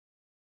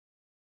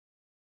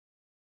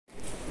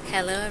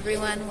Hello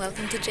everyone,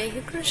 welcome to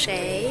J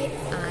Crochet.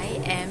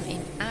 I am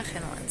in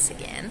Aachen once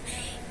again,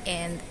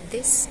 and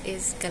this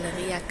is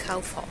Galleria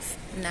Kaufhof.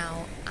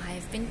 Now,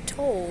 I've been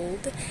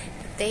told that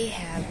they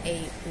have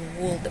a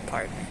wool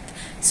department,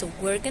 so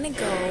we're gonna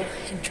go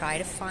and try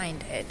to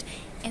find it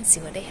and see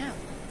what they have.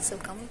 So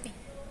come with me.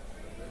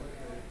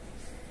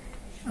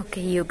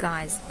 Okay, you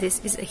guys,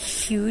 this is a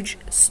huge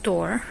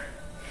store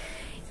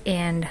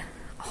and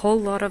a whole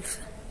lot of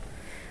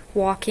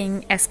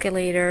walking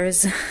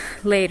escalators.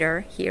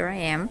 Later, here I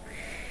am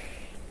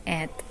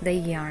at the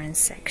yarn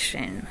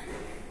section.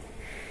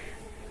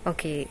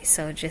 Okay,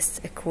 so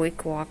just a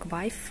quick walk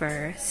by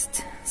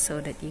first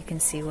so that you can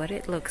see what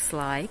it looks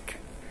like.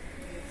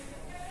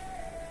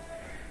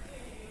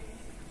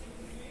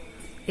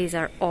 These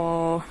are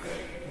all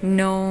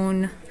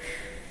known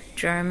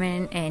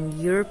German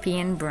and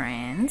European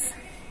brands.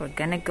 We're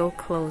gonna go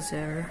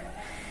closer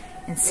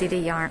and see the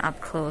yarn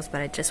up close,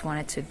 but I just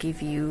wanted to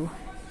give you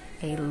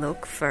a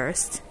look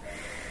first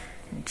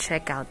and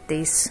check out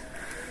this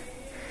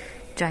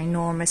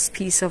ginormous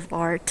piece of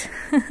art.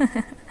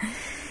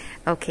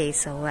 Okay,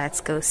 so let's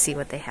go see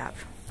what they have.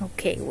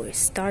 Okay, we're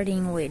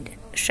starting with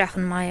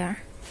Schachenmeier,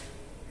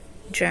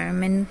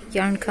 German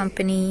yarn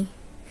company,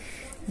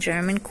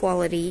 German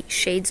quality.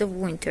 Shades of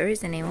Winter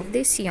is the name of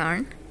this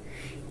yarn.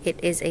 It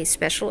is a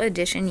special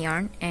edition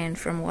yarn, and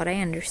from what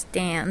I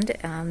understand,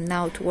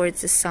 now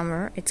towards the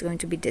summer it's going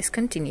to be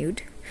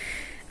discontinued.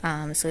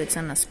 So it's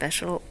on a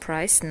special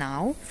price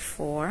now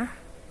for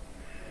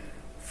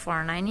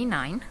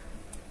 $4.99.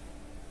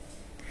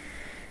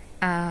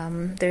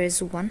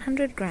 There's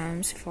 100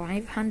 grams,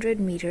 500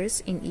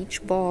 meters in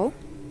each ball,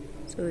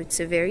 so it's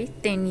a very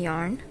thin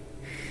yarn,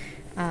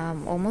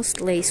 almost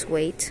lace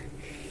weight,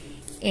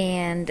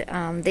 and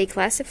they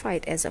classify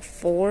it as a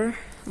 4,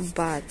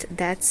 but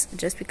that's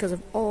just because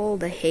of all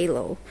the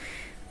halo.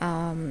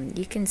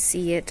 You can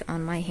see it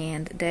on my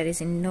hand. That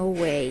is in no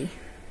way,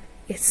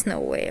 it's no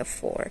way a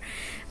 4,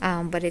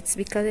 but it's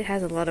because it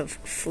has a lot of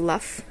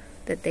fluff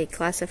that they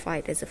classify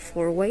it as a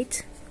 4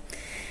 weight.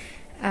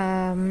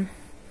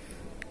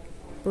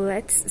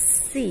 Let's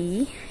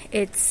see,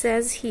 it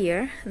says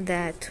here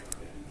that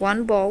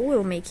one ball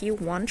will make you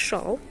one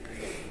shawl,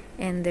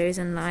 and there's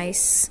a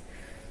nice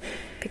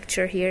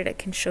picture here that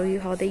can show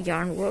you how the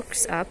yarn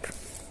works up,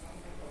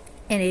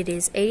 and it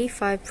is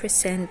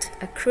 85%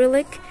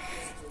 acrylic,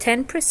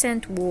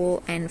 10%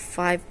 wool, and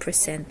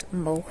 5%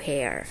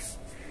 mohair.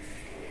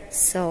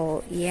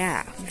 So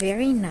yeah,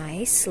 very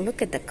nice.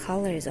 Look at the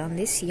colors on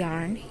this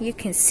yarn. You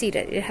can see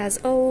that it has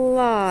a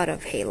lot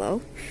of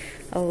halo,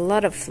 a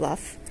lot of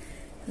fluff.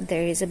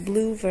 There is a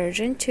blue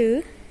version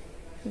too,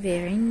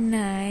 very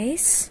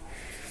nice.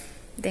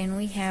 Then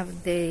we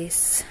have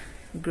this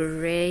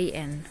gray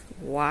and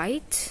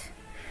white,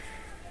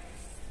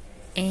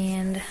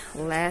 and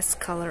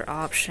last color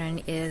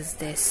option is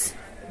this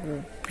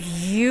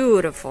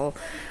beautiful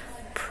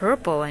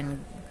purple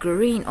and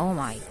green. Oh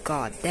my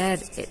god,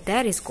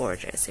 that is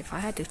gorgeous. If I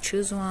had to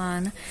choose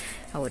one,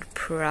 I would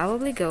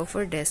probably go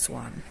for this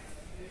one.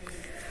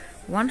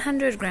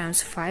 100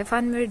 grams,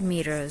 500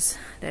 meters.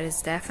 That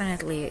is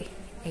definitely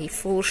a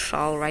full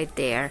shawl right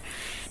there.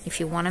 If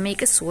you want to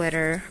make a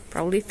sweater,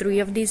 probably 3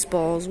 of these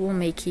balls will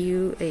make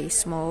you a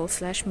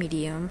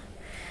small/medium.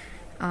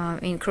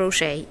 In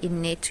crochet,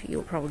 in knit,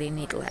 you'll probably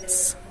need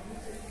less.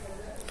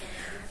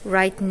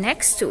 Right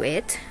next to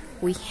it,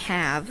 we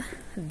have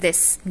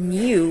this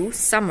new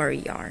summer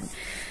yarn.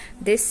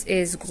 This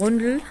is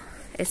Grundl.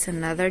 It's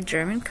another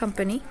German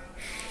company,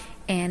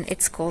 and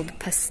it's called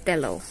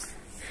Pastello.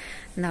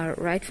 Now,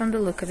 right from the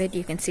look of it,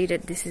 you can see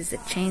that this is a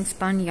chain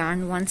spun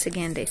yarn. Once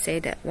again, they say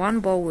that one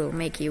ball will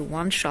make you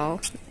one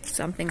shawl,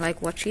 something like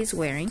what she's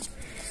wearing.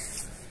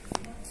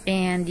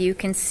 And you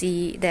can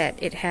see that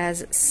it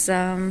has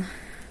some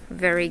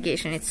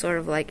variegation. It's sort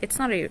of like, it's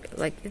not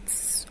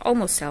it's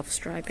almost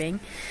self-striping.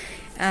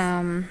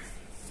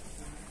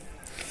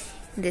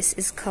 This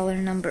is color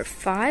number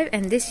 5,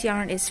 and this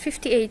yarn is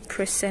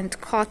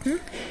 58% cotton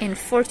and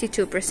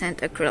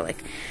 42% acrylic.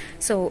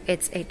 So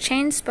it's a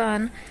chain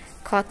spun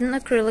cotton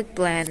acrylic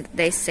blend.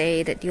 They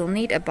say that you'll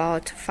need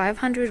about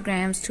 500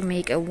 grams to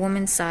make a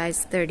woman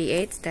size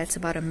 38. That's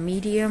about a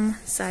medium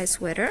size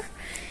sweater.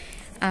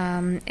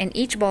 And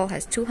each ball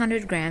has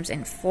 200 grams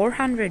and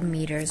 400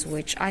 meters,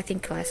 which I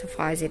think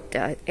classifies it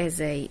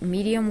as a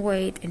medium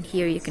weight. And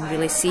here you can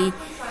really see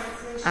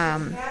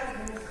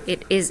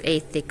it is a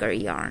thicker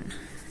yarn.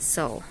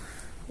 So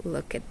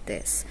look at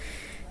this,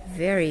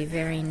 very,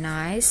 very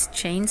nice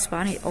chain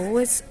spun. It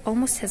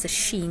almost has a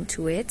sheen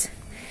to it.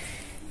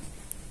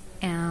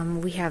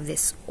 We have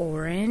this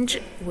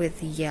orange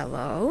with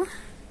yellow,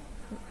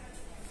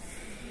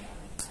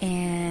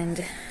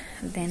 and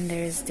then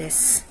there's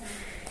this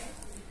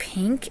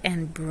pink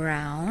and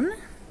brown,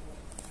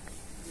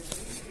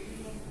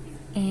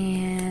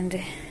 and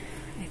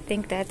I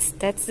think that's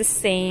the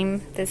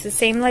same. That's the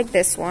same like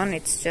this one.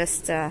 It's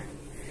just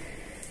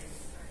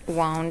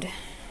wound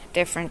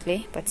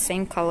differently, but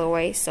same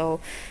colorway.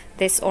 So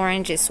this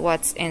orange is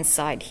what's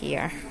inside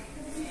here,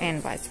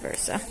 and vice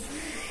versa.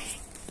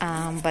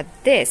 But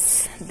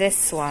this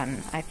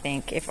one, I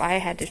think, if I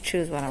had to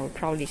choose one, I would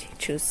probably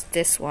choose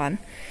this one.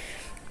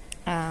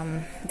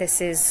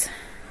 This is,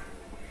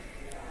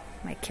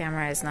 my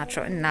camera is not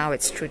showing, now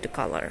it's true to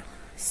color.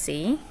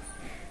 See?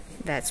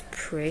 That's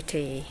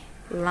pretty.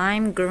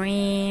 Lime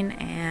green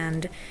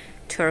and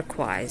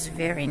turquoise,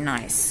 very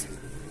nice.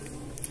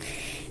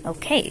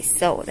 Okay,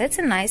 so that's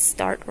a nice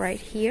start right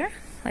here.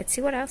 Let's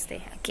see what else they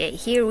have. Okay,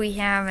 here we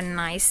have a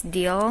nice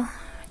deal,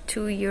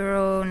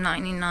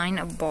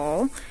 €2.99 a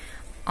ball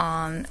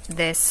on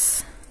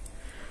this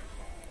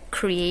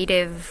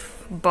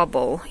creative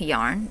bubble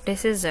yarn.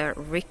 This is a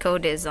Rico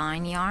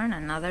Design yarn,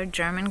 another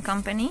German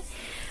company,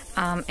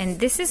 and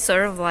this is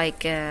sort of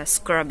like a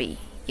scrubby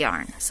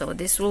yarn, so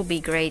this will be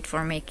great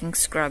for making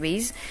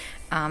scrubbies,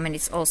 and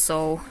it's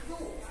also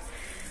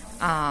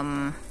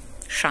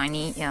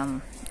shiny,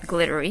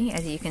 glittery,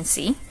 as you can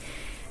see.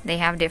 They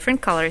have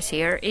different colors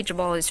here. Each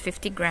ball is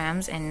 50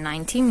 grams and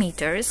 90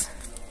 meters,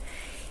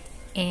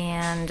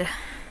 and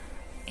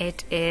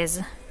it is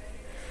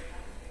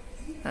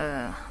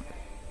 100%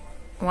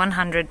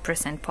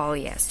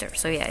 polyester.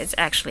 So yeah, it's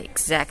actually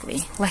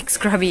exactly like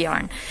scrubby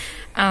yarn.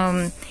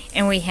 And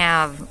we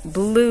have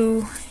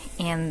blue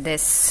and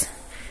this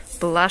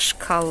blush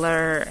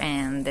color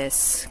and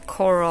this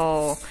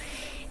coral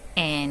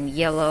and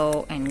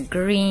yellow and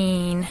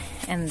green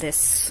and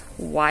this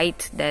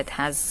white that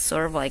has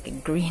sort of like a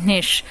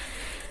greenish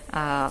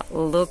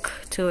look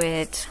to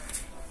it.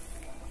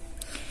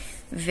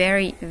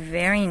 Very,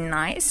 very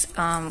nice.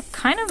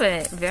 Kind of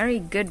a very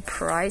good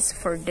price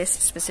for this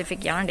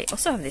specific yarn. They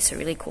also have this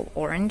really cool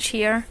orange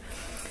here.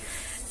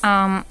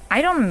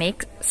 I don't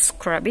make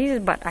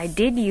scrubbies, but I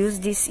did use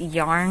this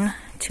yarn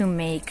to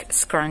make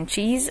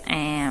scrunchies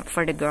and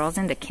for the girls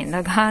in the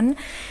kindergarten,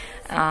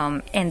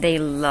 and they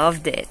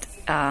loved it.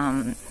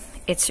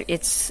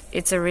 It's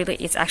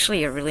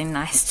actually a really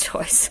nice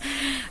choice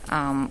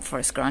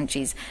for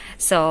scrunchies.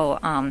 So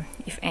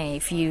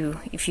if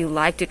you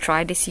like to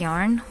try this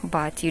yarn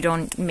but you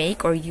don't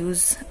make or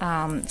use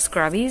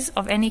scrubbies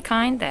of any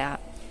kind,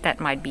 that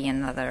might be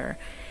another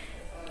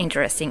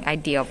interesting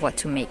idea of what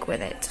to make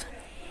with it.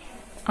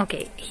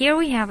 Okay, here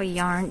we have a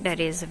yarn that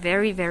is a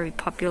very, very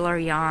popular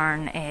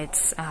yarn.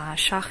 It's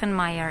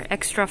Schachenmeier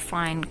Extra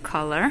Fine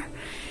Color.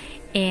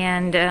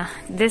 And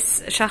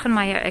this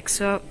Schachenmeier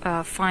Extra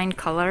Fine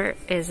Color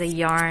is a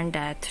yarn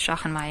that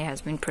Schachenmeier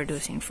has been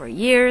producing for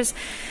years.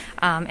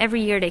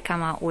 Every year they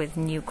come out with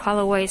new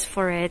colorways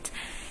for it.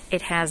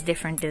 It has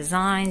different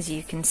designs.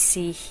 You can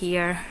see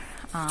here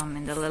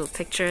in the little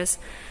pictures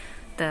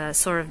the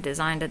sort of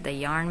design that the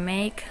yarn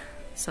make.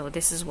 So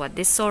this is what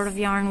this sort of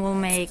yarn will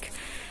make.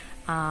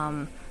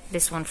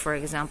 This one, for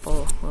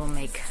example, will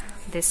make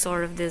this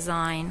sort of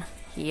design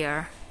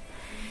here.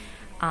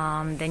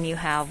 Then you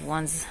have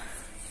ones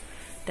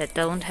that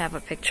don't have a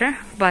picture,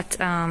 but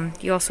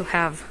you also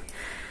have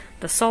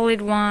the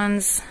solid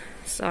ones.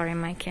 Sorry,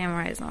 my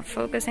camera is not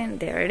focusing.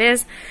 There it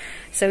is.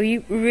 So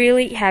you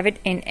really have it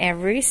in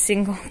every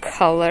single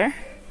color.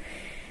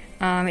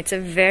 It's a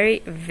very,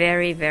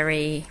 very,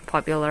 very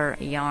popular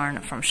yarn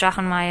from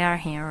Schachenmeier.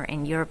 Here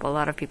in Europe, a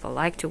lot of people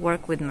like to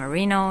work with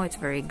merino. It's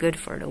very good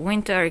for the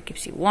winter. It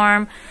keeps you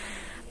warm.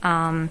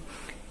 And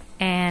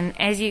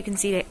as you can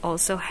see, they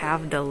also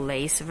have the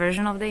lace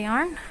version of the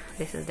yarn.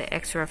 This is the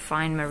extra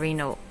fine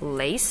merino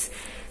lace.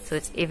 So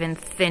it's even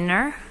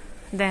thinner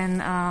than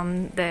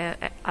the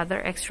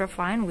other extra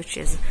fine, which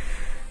is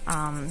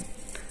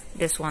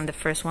this one, the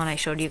first one I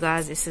showed you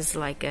guys. This is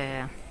like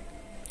a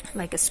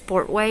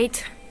sport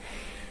weight.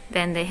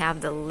 Then they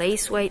have the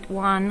lace weight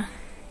one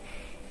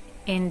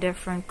in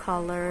different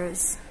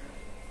colors,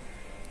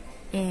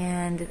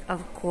 and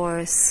of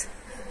course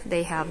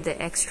they have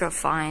the extra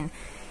fine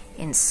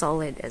in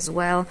solid as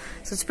well.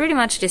 So it's pretty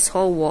much this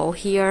whole wall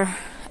here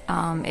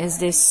is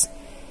this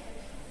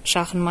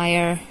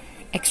Schachenmeier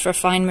Extra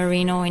Fine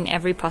Merino in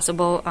every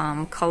possible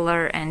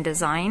color and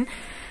design,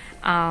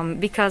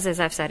 because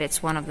as I've said,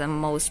 it's one of the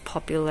most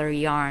popular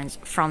yarns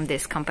from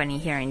this company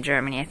here in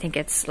Germany. I think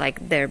it's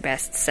like their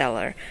best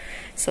seller,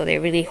 so they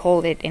really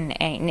hold it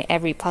in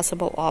every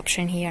possible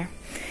option here.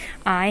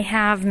 I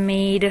have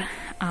made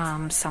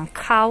some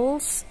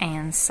cowls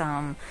and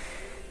some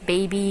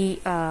baby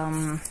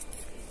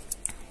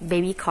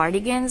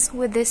cardigans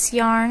with this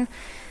yarn.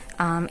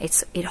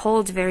 It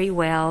holds very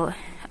well.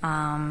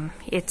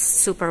 It's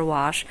super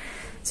wash,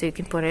 so you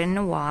can put it in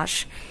a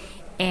wash,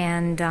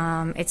 and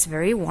it's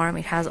very warm.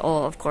 It has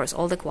of course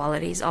all the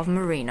qualities of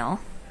merino,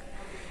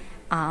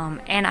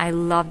 and I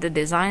love the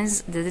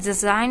designs. The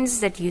designs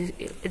that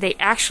they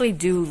actually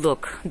do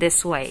look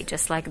this way,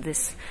 just like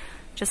this,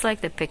 just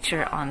like the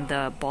picture on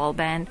the ball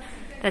band.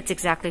 That's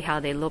exactly how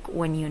they look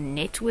when you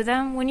knit with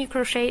them. When you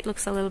crochet, it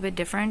looks a little bit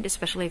different,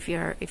 especially if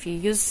you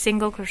use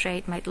single crochet,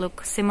 it might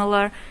look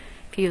similar.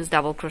 If you use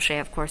double crochet,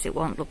 of course, it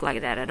won't look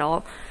like that at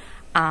all.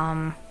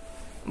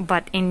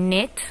 But in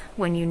knit,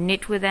 when you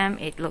knit with them,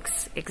 it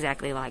looks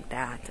exactly like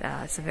that.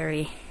 It's a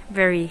very,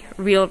 very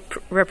real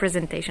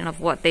representation of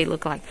what they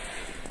look like.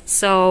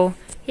 So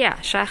yeah,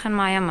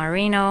 Schachenmeier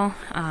Merino,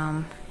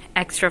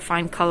 extra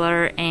fine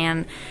color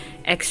and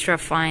extra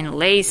fine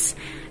lace.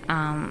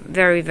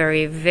 Very,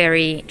 very,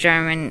 very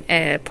German,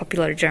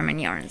 popular German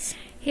yarns.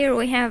 Here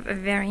we have a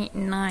very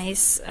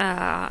nice,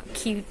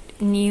 cute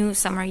new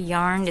summer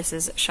yarn. This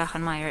is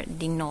Schachenmeier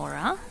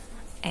Dinora.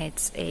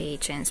 It's a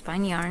chain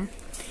spun yarn,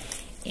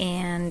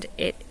 and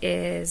it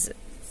is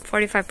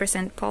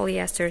 45%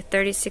 polyester,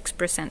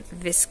 36%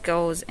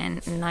 viscose,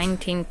 and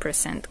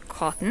 19%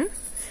 cotton.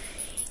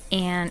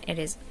 And it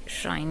is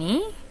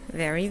shiny,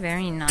 very,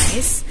 very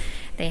nice.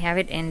 They have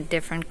it in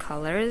different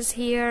colors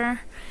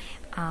here.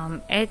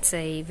 It's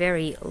a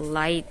very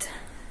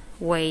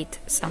lightweight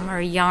summer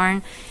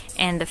yarn,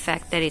 and the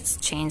fact that it's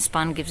chain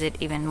spun gives it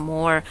even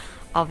more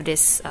of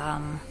this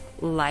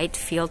light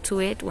feel to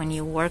it when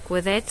you work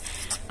with it.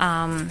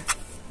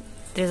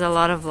 There's a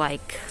lot of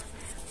like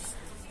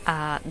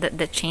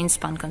the chain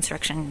spun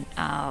construction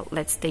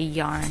lets the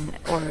yarn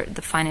or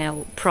the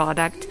final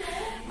product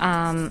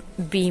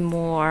let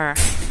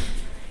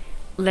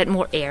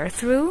more air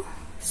through.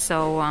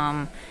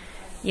 So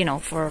you know,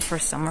 for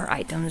summer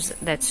items,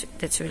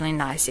 that's really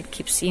nice. It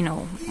keeps, you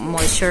know,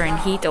 moisture and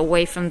heat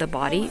away from the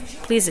body.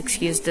 Please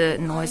excuse the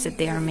noise that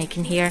they are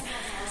making here.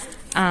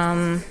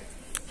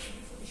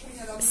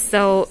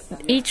 So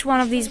each one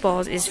of these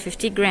balls is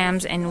 50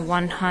 grams and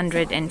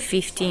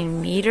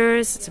 115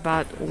 meters. It's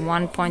about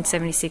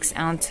 1.76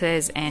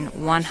 ounces and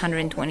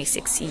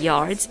 126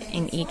 yards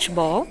in each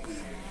ball.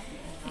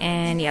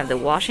 And you have the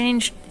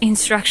washing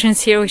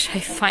instructions here, which I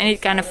find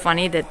it kind of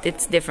funny that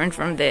it's different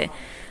from the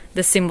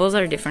symbols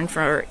are different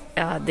for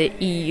the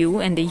EU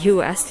and the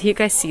US. Do you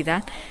guys see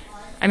that?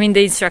 I mean,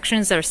 the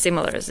instructions are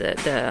similar,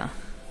 the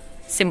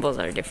symbols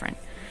are different.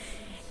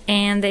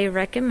 And they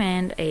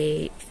recommend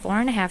a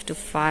 4.5 to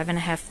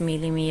 5.5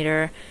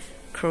 millimeter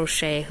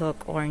crochet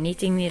hook or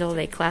knitting needle.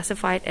 They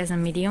classify it as a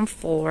medium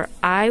 4.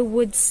 I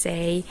would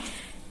say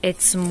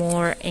it's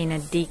more in a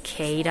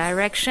DK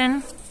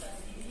direction.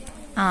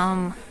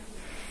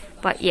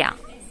 But yeah,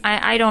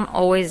 I don't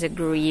always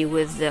agree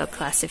with the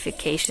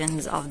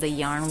classifications of the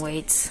yarn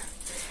weights.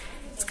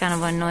 It's kind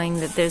of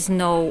annoying that there's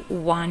no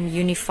one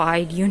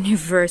unified,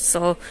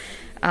 universal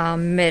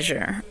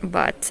measure,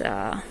 but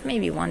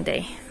maybe one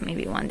day,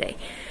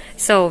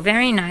 So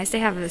very nice. They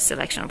have a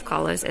selection of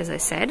colors, as I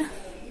said.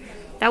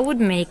 That would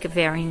make a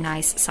very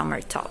nice summer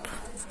top.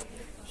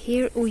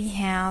 Here we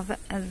have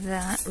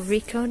the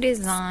Rico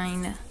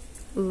Design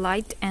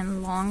light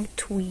and long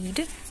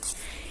tweed.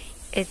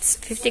 It's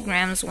 50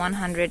 grams,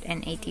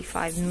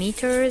 185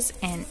 meters,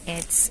 and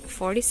it's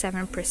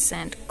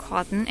 47%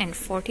 cotton and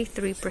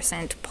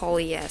 43%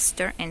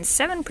 polyester and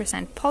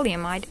 7%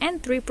 polyamide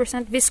and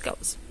 3%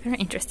 viscose. Very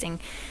interesting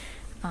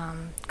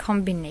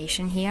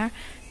combination here.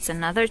 It's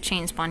another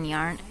chain spun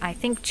yarn. I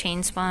think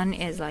chain spun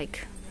is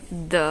like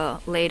the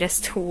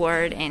latest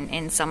word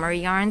in summer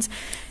yarns,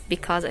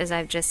 because as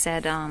I've just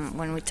said,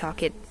 when we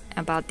talk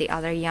about the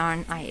other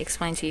yarn, I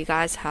explained to you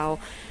guys how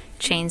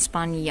chain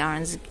spun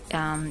yarns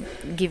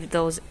give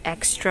those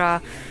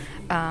extra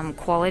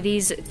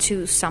qualities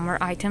to summer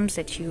items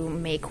that you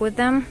make with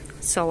them.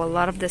 So a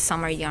lot of the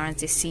summer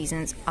yarns this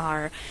season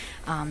are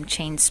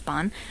chain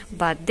spun,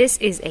 but this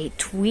is a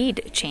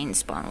tweed chain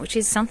spun, which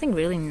is something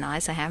really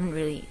nice. I haven't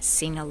really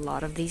seen a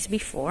lot of these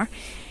before,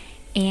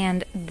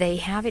 and they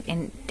have it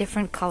in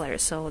different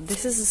colors. So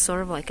this is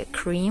sort of like a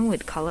cream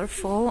with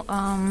colorful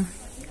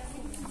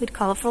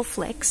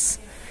flecks.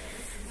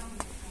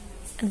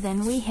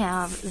 Then we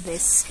have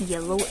this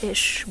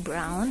yellowish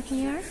brown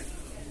here.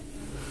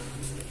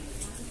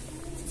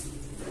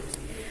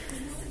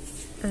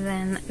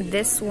 Then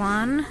this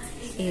one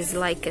is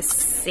like a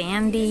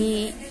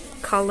sandy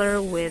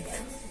color with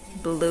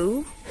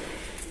blue.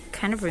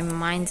 Kind of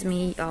reminds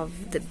me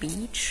of the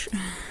beach.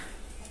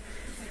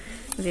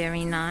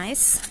 Very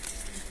nice.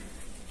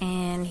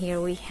 And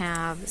here we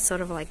have sort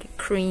of like a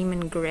cream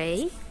and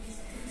gray.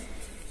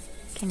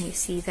 Can you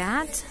see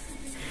that?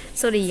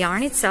 So the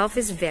yarn itself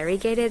is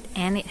variegated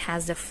and it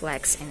has the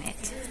flecks in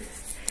it.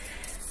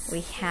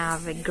 We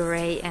have a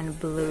gray and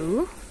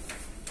blue.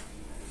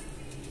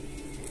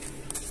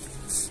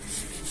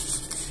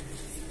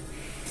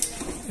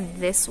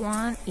 This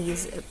one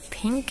is a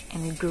pink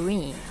and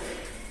green.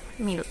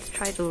 Let me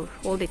try to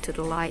hold it to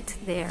the light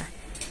there.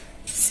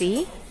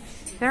 See?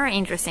 Very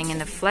interesting.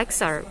 And the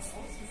flecks are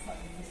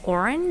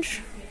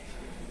orange.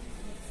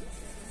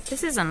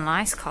 This is a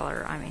nice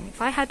color. I mean,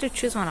 if I had to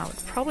choose one, I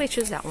would probably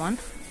choose that one.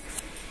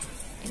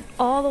 And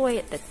all the way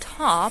at the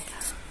top,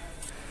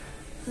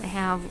 they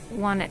have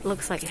one that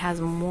looks like it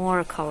has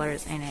more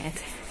colors in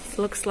it. It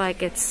looks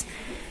like it's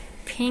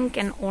pink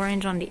and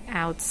orange on the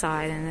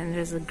outside, and then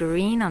there's a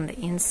green on the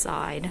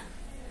inside.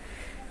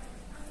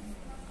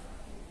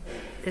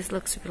 This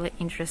looks really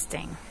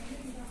interesting.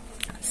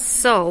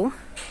 So,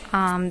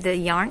 the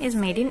yarn is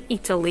made in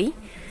Italy.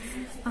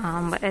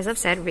 But as I've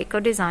said, Rico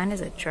Design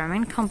is a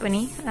German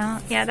company.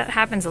 Yeah, that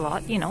happens a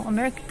lot. You know,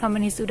 American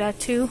companies do that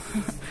too.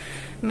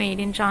 Made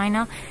in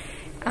China.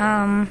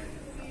 But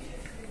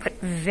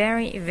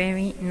very,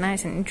 very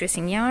nice and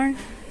interesting yarn.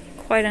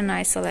 Quite a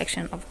nice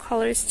selection of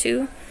colors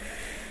too.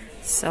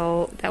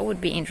 So that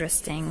would be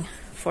interesting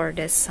for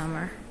this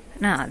summer.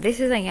 Now, this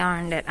is a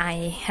yarn that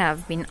I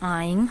have been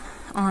eyeing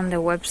on the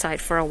website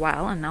for a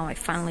while, and now I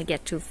finally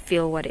get to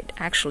feel what it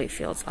actually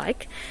feels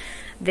like.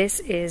 This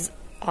is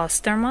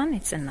Ostermann.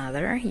 It's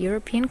another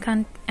European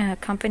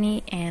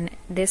company, and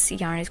this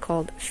yarn is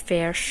called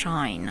Fair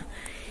Shine.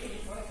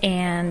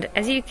 And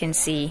as you can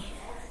see,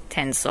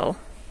 tencel.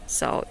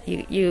 So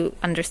you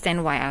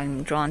understand why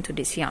I'm drawn to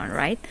this yarn,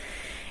 right?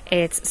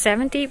 It's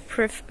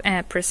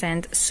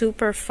 70%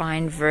 super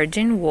fine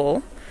virgin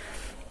wool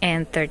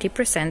and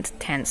 30%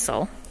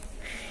 tencel.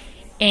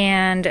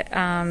 And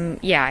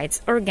yeah,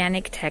 it's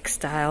organic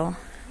textile,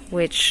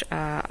 which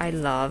I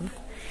love.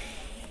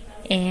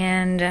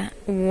 And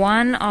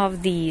one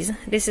of these,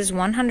 this is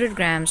 100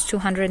 grams,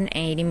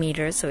 280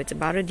 meters, so it's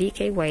about a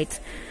DK weight.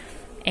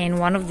 And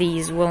one of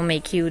these will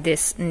make you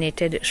this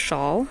knitted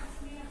shawl.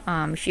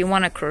 If you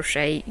want to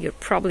crochet, you're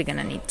probably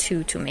gonna need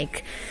two to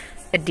make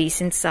a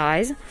decent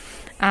size.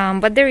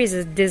 But there is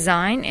a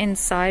design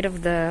inside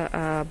of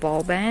the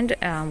ball band,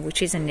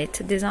 which is a knit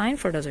design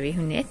for those of you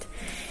who knit.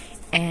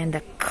 And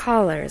the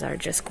colors are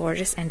just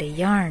gorgeous, and the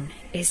yarn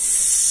is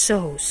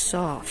so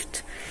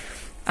soft.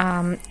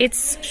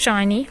 It's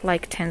shiny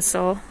like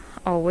tencel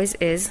always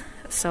is,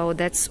 so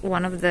that's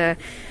one of the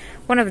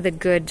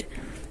good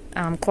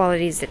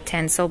qualities that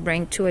tencel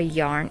bring to a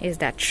yarn is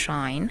that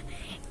shine.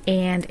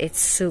 And it's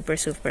super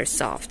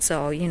soft,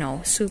 so you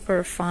know,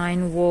 super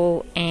fine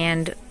wool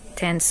and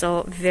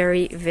tencel,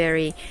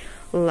 very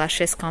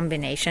luscious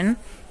combination.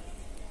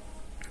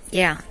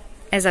 Yeah,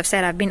 as I've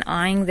said, I've been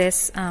eyeing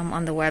this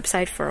on the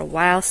website for a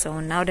while, so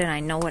now that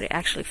I know what it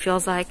actually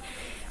feels like,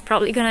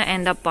 probably gonna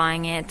end up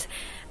buying it.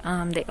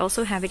 They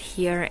also have it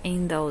here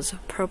in those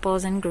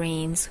purples and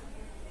greens,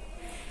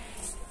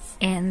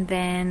 and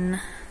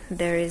then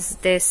there is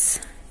this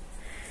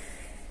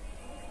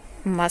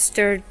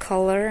mustard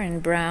color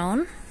and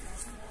brown,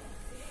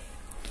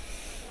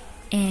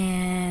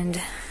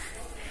 and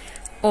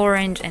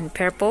orange and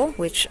purple,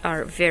 which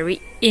are very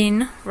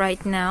in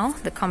right now.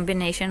 The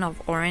combination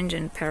of orange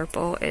and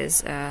purple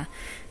is a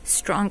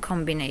strong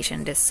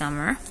combination this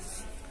summer.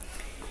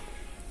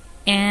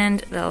 And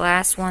the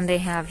last one they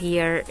have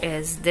here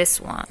is this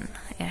one.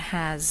 It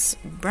has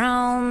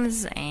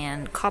browns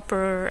and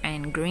copper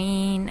and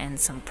green and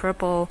some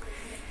purple.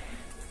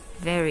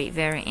 Very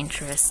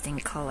interesting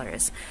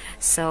colors.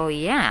 So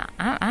yeah,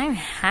 I'm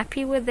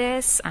happy with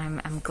this.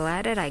 I'm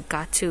glad that I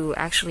got to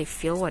actually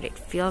feel what it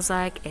feels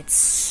like. It's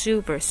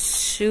super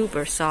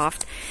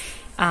soft.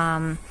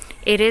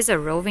 It is a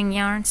roving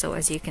yarn, so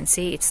as you can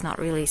see, it's not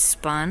really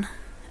spun,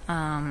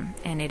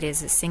 and it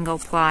is a single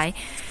ply.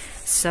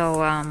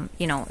 So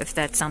you know, if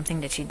that's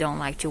something that you don't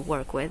like to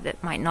work with,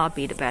 that might not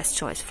be the best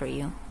choice for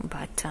you,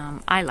 but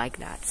I like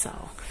that.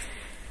 So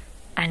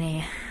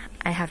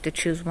I have to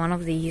choose one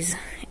of these,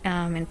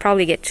 and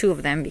probably get two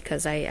of them,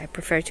 because I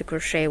prefer to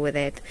crochet with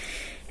it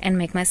and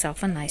make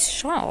myself a nice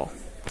shawl.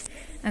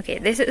 Okay,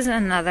 this is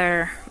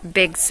another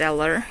big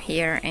seller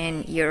here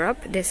in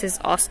Europe. This is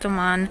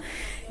Ostermann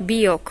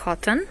Bio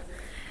Cotton.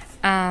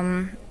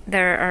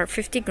 There are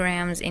 50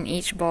 grams in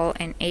each ball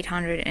and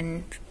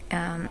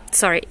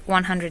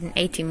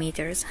 180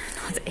 meters,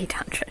 not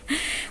 800,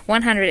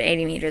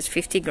 180 meters,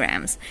 50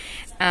 grams.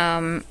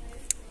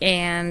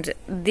 And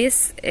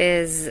this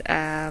is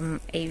a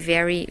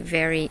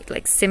very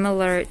like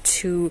similar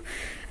to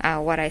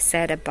what I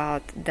said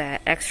about the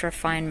extra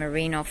fine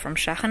merino from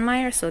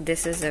Schachenmeier. So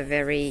this is a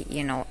very,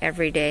 you know,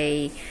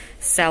 everyday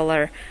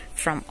seller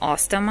from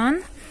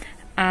Ostermann.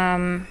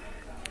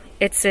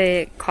 It's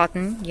a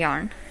cotton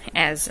yarn,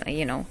 as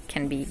you know,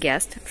 can be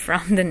guessed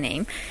from the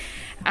name,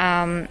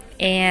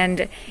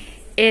 and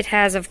it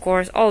has, of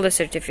course, all the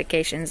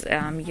certifications.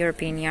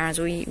 European yarns,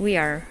 we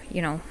are,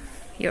 you know,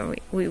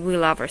 we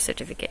love our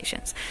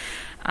certifications.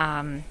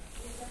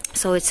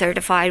 So it's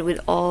certified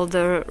with all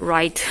the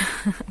right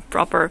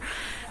proper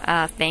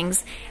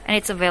things, and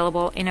it's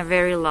available in a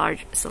very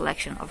large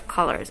selection of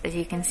colors, as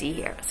you can see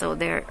here. So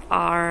there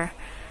are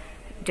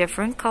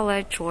different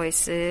color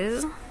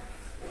choices.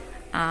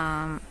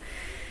 I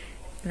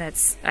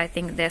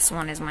think this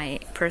one is my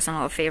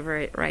personal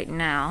favorite right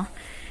now.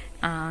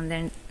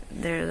 Then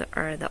there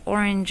are the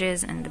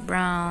oranges and the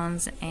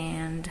browns,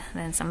 and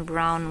then some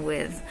brown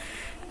with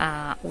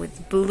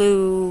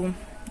blue,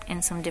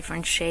 and some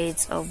different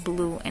shades of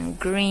blue and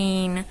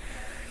green,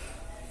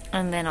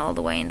 and then all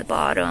the way in the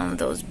bottom,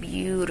 those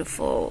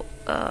beautiful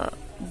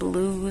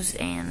blues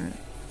and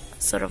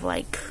sort of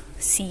like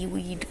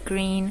seaweed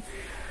green.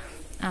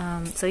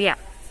 So yeah,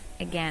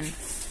 again,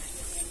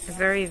 a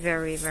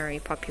very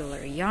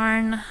popular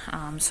yarn,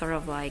 sort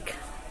of like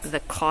the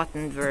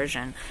cotton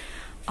version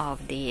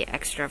of the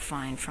extra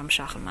fine from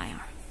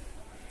Schachenmeier.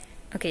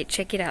 Okay,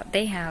 check it out.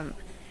 They have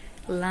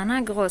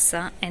Lana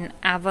Grossa and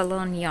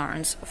Avalon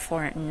yarns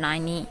for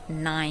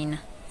 99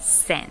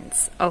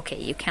 cents.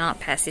 Okay, you cannot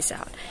pass this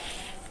out.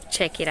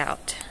 Check it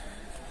out.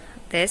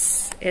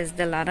 This is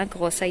the Lana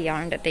Grossa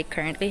yarn that they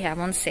currently have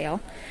on sale.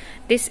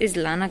 This is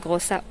Lana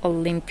Grossa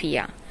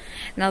Olympia.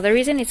 Now the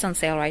reason it's on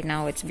sale right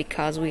now, it's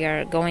because we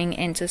are going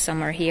into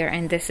summer here,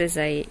 and this is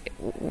a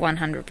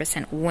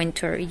 100%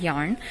 winter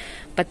yarn,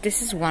 but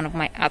this is one of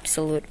my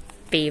absolute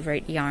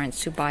favorite yarns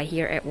to buy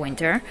here at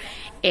winter.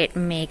 It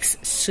makes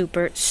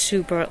super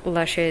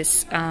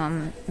luscious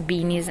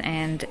beanies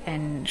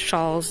and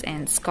shawls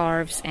and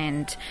scarves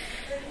and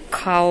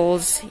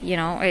cowls. You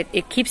know,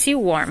 it keeps you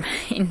warm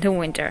in the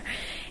winter.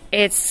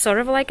 It's sort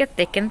of like a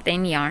thick and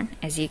thin yarn,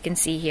 as you can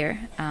see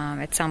here.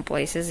 At some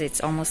places it's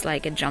almost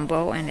like a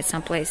jumbo, and at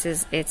some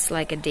places it's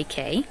like a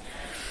decay.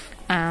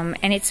 And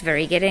it's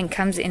very good and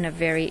comes in a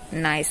very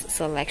nice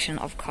selection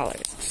of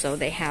colors. So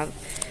they have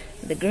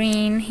the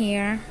green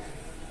here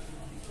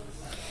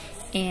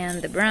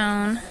and the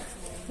brown,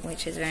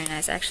 which is very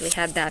nice. I actually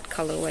had that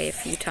colorway a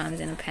few times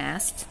in the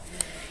past.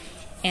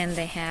 And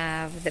they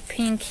have the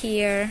pink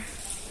here.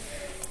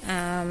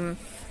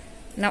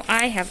 Now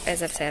I have,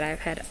 as I've said,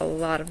 I've had a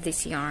lot of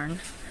this yarn.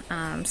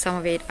 Some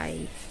of it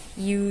I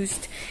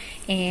used,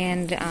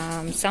 and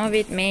some of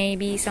it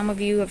maybe some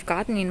of you have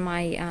gotten in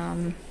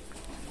my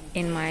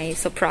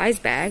surprise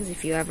bags.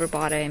 If you ever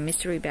bought a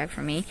mystery bag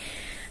from me,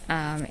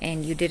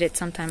 and you did it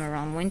sometime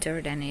around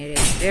winter, then it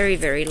is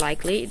very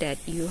likely that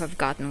you have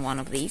gotten one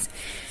of these.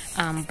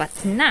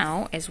 But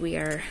now, as we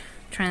are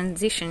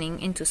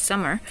transitioning into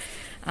summer,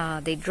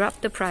 they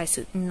dropped the price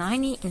to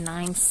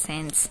 99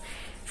 cents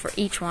for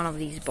each one of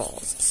these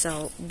balls.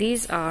 So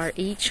these are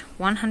each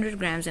 100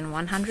 grams and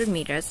 100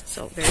 meters,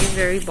 so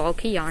very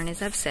bulky yarn,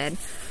 as I've said,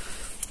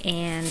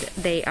 and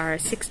they are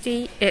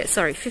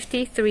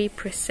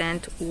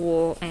 53%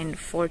 wool and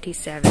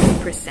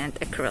 47%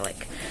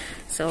 acrylic.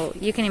 So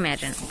you can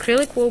imagine,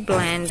 acrylic wool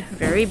blend,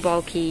 very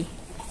bulky.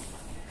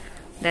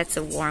 That's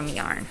a warm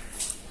yarn.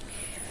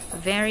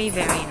 Very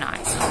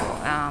nice.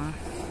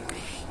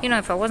 You know,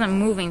 if I wasn't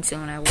moving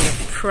soon, I would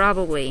have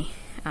probably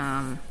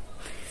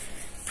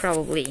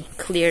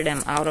clear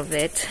them out of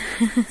it.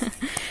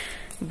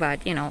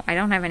 But you know, I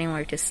don't have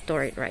anywhere to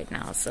store it right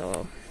now,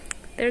 so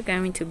they're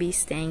going to be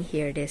staying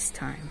here this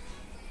time.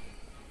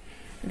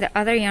 The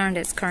other yarn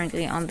that's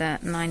currently on the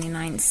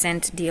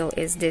 99-cent deal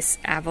is this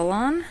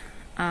Avalon.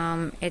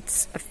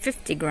 It's a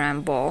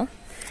 50-gram ball.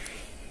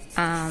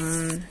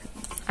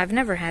 I've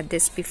never had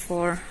this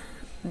before.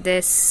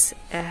 This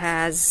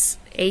has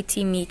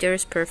 80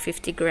 meters per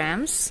 50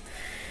 grams.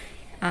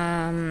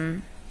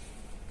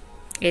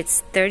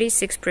 It's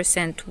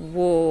 36%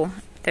 wool,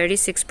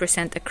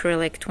 36%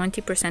 acrylic,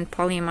 20%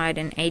 polyamide,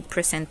 and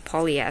 8%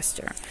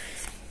 polyester.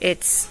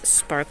 It's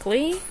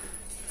sparkly.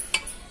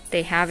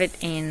 They have it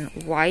in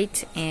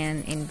white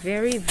and in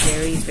very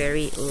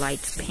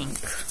light pink.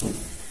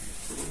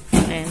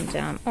 And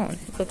oh,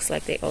 it looks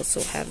like they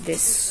also have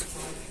this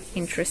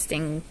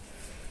interesting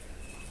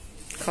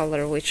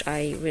color, which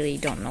I really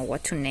don't know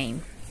what to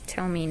name.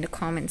 Tell me in the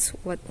comments,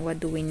 what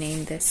do we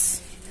name this?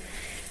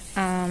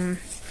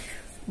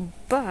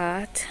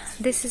 But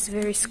this is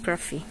very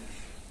scruffy.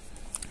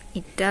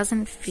 It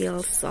doesn't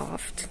feel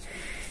soft.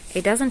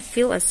 It doesn't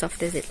feel as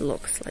soft as it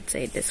looks, let's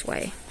say it this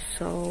way.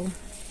 So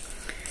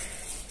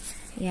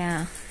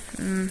yeah,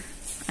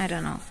 I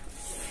don't know.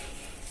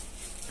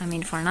 I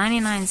mean, for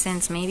 99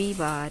 cents maybe,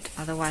 but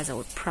otherwise I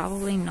would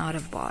probably not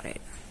have bought it.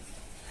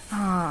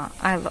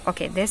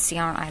 Okay, this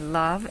yarn I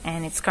love,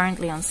 and it's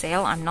currently on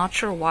sale. I'm not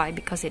sure why,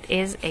 because it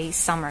is a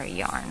summer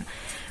yarn.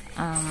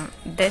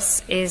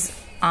 This is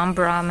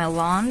Ambra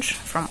Melange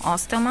from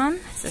Ostermann.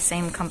 It's the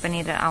same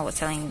company that I was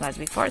telling you guys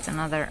before. It's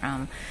another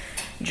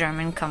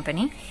German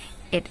company.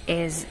 It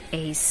is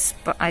a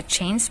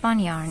chain spun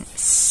yarn,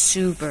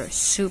 super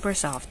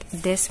soft.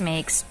 This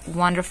makes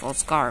wonderful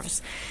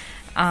scarves.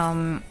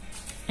 And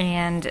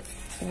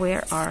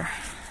where are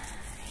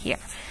here?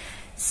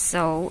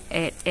 So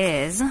it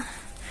is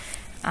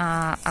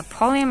a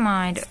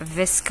polyamide,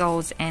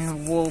 viscose,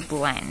 and wool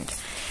blend.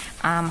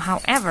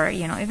 However,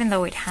 you know, even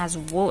though it has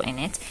wool in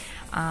it,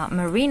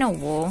 merino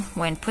wool,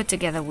 when put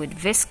together with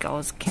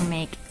viscose, can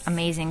make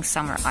amazing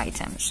summer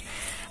items.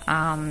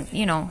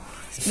 You know,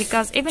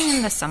 because even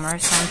in the summer,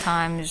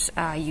 sometimes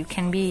you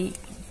can be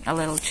a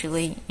little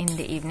chilly in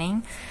the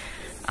evening.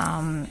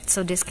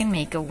 So this can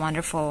make a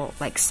wonderful,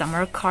 like,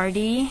 summer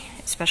cardie,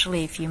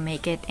 especially if you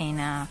make it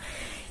in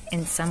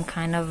some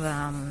kind of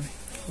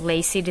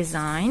lacy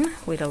design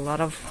with a lot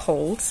of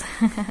holes.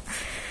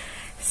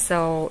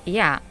 So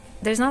yeah,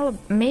 there's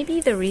not maybe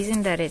the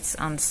reason that it's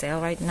on sale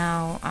right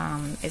now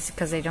is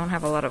because they don't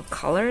have a lot of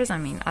colors. I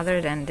mean,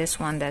 other than this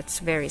one that's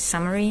very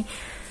summery,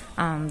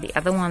 the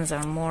other ones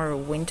are more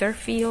winter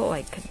feel,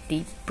 like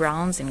deep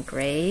browns and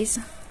grays.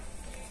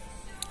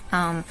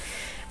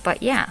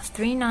 But yeah,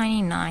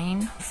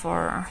 $3.99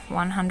 for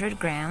 100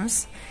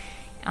 grams.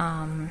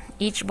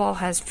 Each ball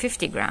has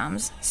 50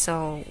 grams.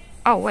 So,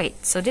 oh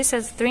wait, so this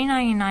says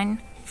 $3.99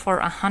 for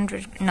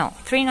 100. No,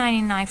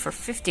 $3.99 for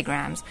 50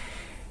 grams.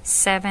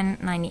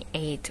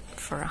 $7.98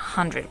 for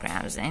 100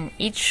 grams, and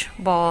each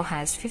ball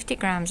has 50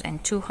 grams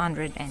and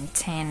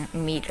 210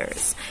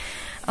 meters.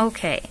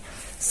 Okay,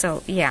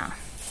 so yeah,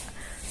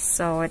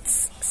 so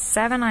it's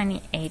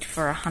 $7.98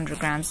 for 100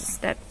 grams.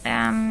 That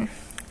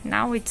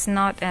now it's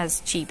not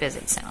as cheap as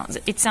it sounds.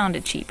 It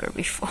sounded cheaper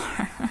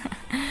before.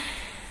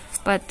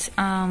 But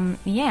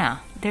yeah,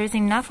 there's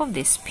enough of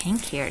this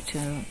pink here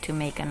to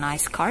make a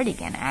nice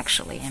cardigan,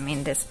 actually. I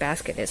mean, this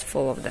basket is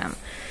full of them.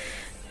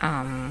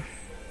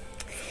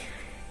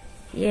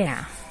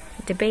 Yeah,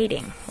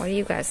 debating. What do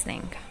you guys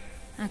think?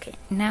 Okay,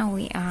 now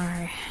we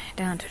are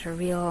down to the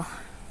real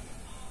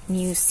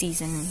new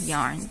season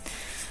yarn.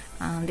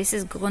 This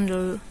is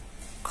Grundl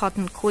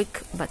Cotton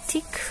Quick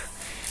Batik.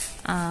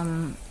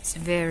 It's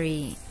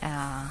very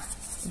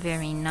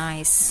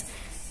nice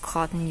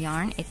cotton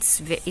yarn.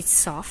 It's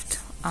soft,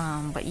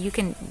 but you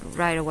can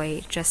right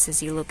away, just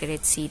as you look at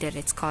it, see that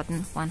it's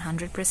cotton,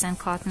 100%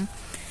 cotton.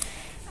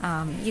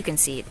 You can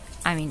see it.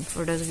 I mean,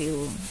 for those of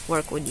you who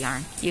work with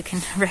yarn, you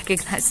can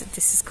recognize that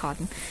this is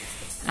cotton.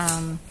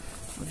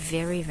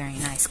 Very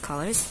nice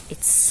colors.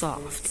 It's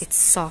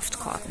soft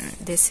cotton.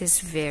 This is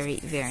very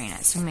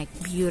nice. You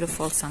make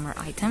beautiful summer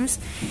items.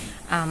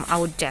 I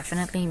would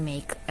definitely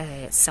make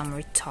a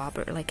summer top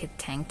or like a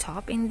tank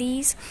top in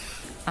these.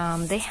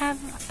 They have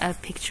a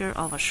picture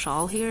of a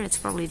shawl here. It's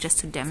probably just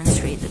to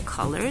demonstrate the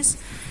colors.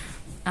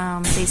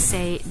 They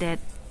say that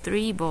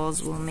 3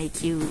 balls will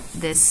make you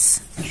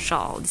this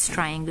shawl, this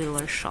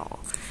triangular shawl.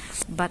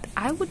 But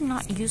I would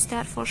not use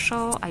that for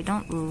shawl. I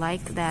don't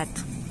like that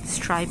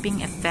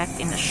striping effect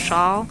in a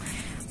shawl.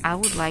 I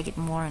would like it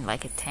more in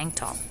like a tank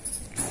top.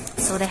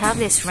 So they have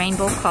this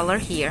rainbow color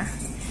here,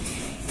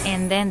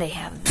 and then they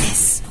have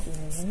this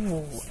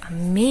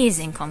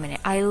amazing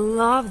combination. I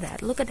love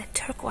that. Look at the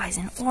turquoise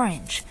and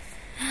orange.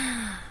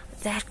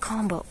 That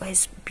combo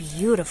is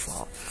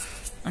beautiful.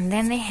 And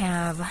then they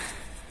have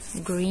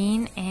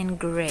green and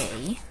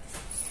gray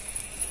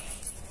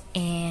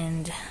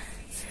and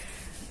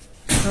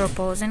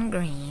purples and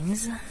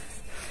greens.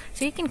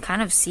 So you can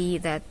kind of see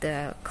that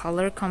the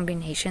color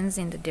combinations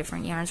in the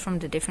different yarns from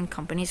the different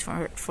companies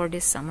for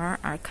this summer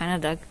are kind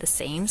of like the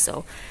same.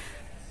 So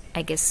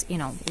I guess, you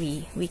know,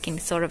 we can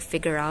sort of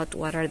figure out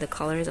what are the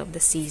colors of the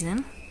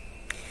season.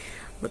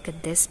 Look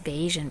at this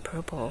beige and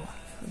purple.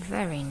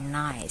 Very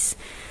nice.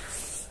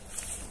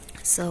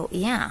 So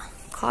yeah,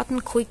 Cotton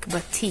Quick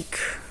Batik.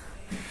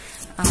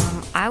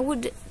 I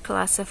would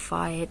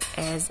classify it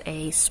as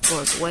a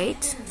sport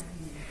weight.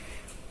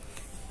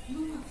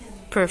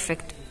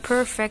 Perfect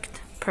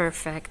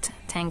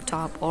tank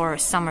top or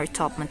summer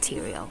top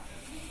material.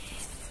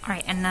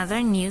 Alright,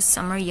 another new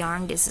summer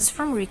yarn. This is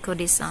from Rico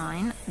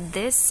Design.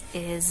 This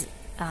is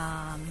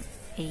a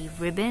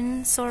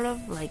ribbon, sort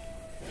of like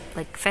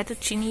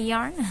fettuccine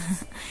yarn.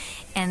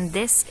 And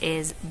this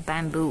is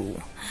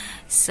bamboo.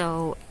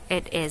 So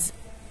it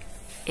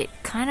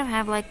kind of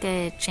have like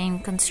a chain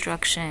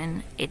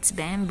construction. It's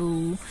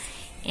bamboo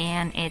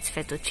and it's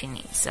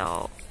fettuccine.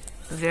 So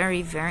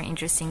very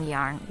interesting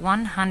yarn.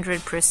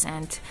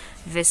 100%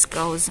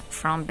 viscose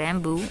from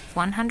bamboo,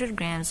 100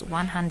 grams,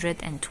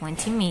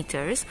 120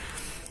 meters.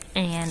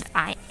 And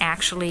I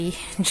actually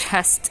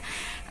just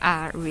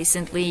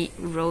recently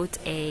wrote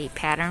a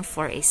pattern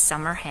for a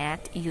summer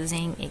hat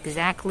using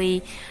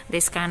exactly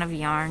this kind of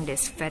yarn,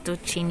 this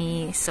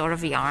fettuccine sort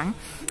of yarn.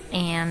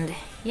 And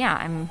yeah,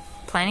 I'm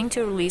planning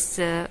to release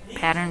the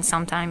pattern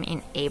sometime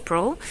in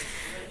April.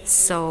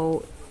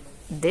 So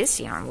this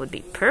yarn would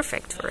be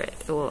perfect for it.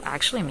 It will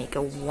actually make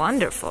a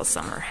wonderful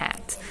summer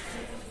hat.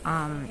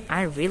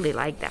 I really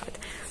like that.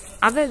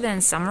 Other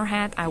than summer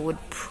hat, I would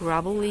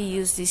probably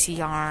use this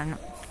yarn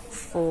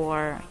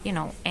for, you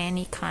know,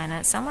 any kind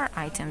of summer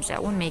items.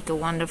 That would make a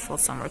wonderful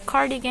summer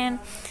cardigan.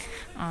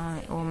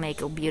 It will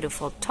make a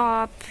beautiful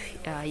top.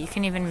 You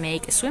can even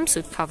make a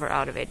swimsuit cover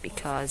out of it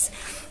because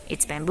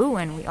it's bamboo,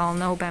 and we all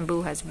know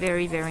bamboo has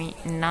very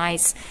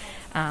nice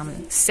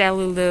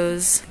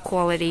cellulose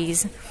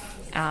qualities.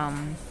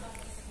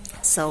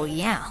 So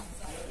yeah,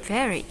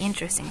 very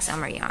interesting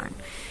summer yarn.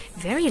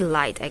 Very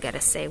light, I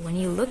gotta say. When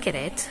you look at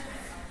it,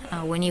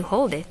 when you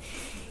hold it,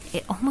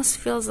 it almost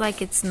feels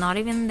like it's not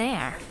even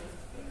there.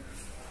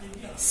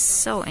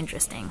 So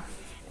interesting.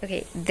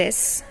 Okay,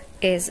 this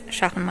is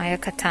Schachenmeier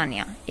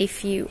Catania.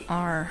 If you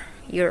are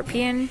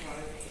European,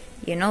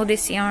 you know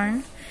this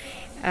yarn.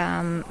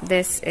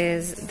 This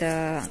is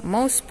the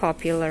most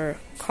popular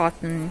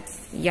cotton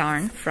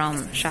yarn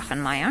from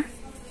Schachenmeier.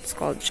 It's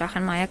called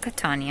Schachenmeier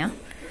Catania.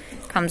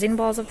 Comes in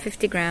balls of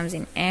 50 grams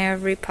in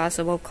every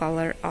possible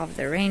color of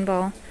the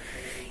rainbow.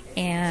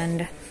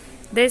 And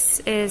this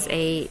is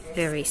a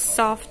very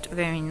soft,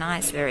 very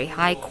nice, very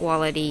high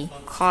quality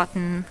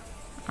cotton.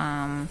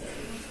 And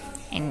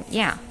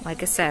yeah,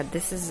 like I said,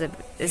 this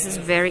is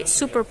very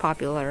super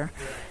popular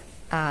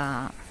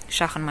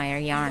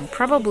Schachenmeier yarn.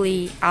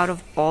 Probably out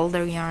of all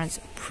their yarns,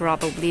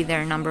 probably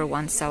their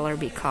 #1 seller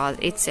because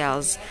it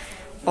sells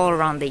all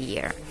around the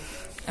year.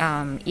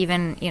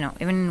 Even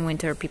in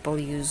winter, people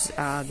use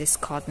this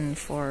cotton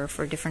for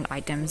different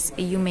items.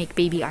 You make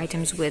baby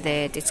items with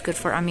it. It's good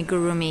for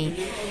amigurumi.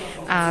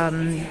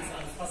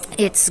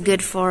 It's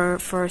good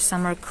for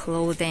summer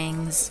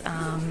clothing.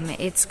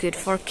 It's good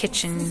for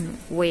kitchen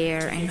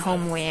wear and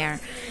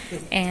homeware.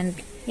 And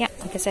yeah,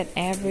 like I said,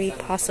 every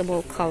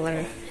possible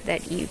color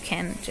that you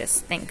can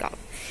just think of.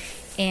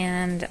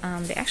 and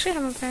they actually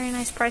have a very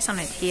nice price on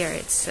it here.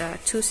 It's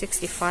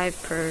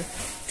 $2.65 per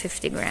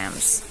 50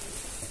 grams.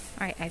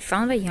 Alright, I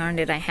found a yarn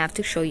that I have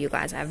to show you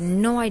guys. I have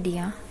no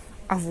idea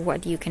of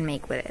what you can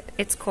make with it.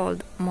 It's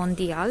called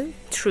Mondial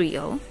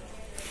Trio.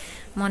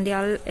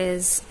 Mondial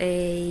is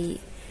a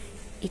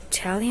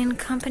Italian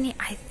company.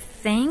 I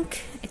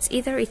think it's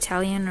either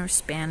Italian or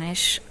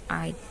Spanish.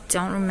 I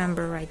don't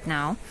remember right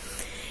now.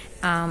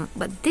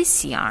 But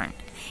this yarn,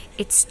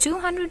 it's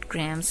 200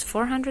 grams,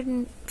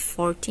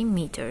 440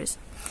 meters.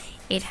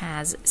 It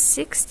has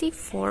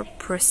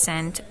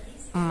 64%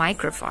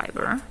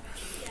 microfiber,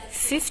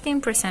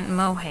 15%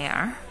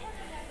 mohair,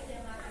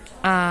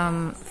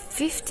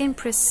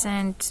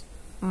 15%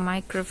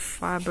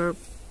 microfiber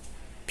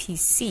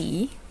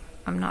PC.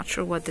 I'm not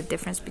sure what the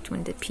difference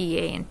between the PA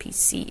and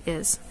PC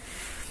is,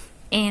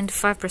 and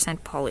 5%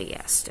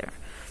 polyester.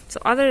 So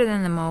other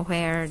than the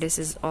mohair, this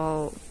is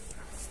all,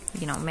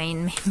 you know,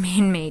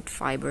 man-made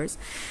fibers.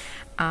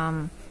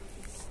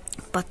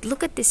 But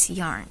look at this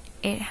yarn.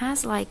 It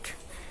has like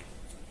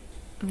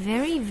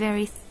very,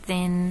 very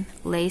thin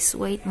lace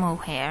weight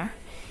mohair,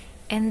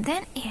 and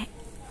then it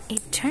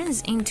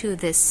turns into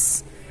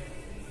this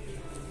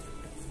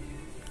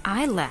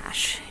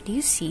eyelash. Do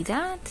you see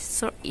that?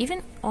 So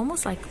even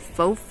almost like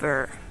faux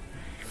fur.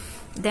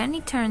 Then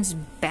it turns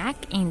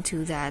back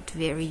into that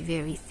very,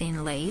 very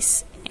thin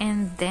lace,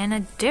 and then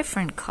a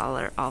different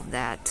color of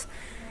that.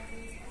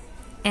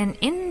 And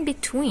in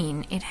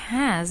between, it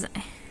has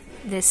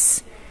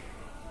this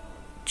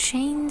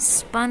chain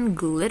spun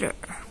glitter.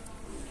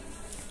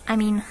 I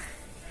mean,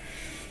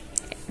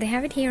 they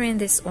have it here in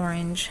this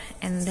orange,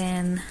 and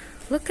then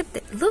look at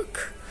the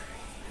look.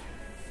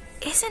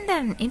 Isn't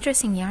that an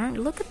interesting yarn?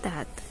 Look at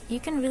that. You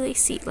can really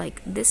see,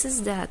 like, this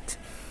is that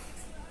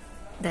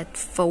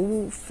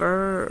faux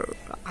fur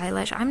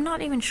eyelash. I'm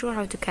not even sure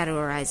how to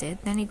categorize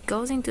it. Then it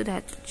goes into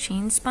that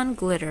chain spun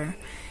glitter,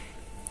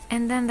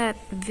 and then that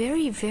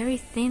very, very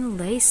thin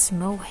lace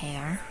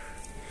mohair.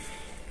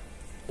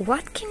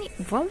 What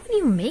would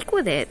you make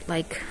with it?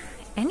 Like,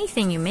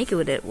 anything you make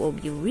with it will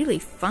be really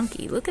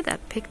funky. Look at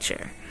that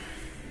picture.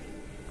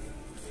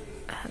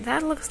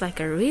 That looks like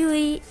a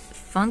really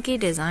funky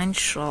design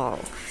shawl.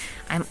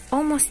 I'm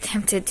almost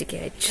tempted to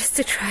get it just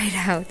to try it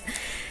out.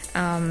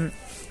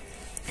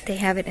 They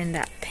have it in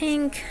that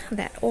pink,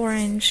 that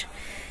orange,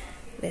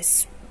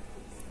 this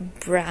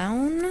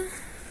brown,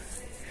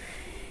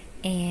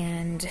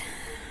 and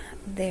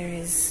there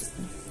is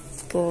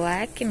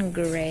black and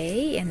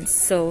gray and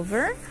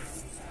silver,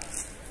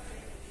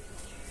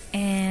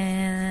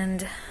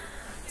 and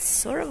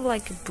sort of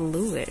like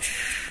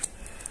bluish.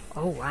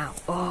 Oh wow,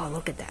 oh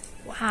look at that.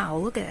 Wow,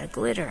 look at that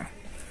glitter.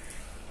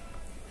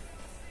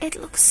 It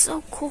looks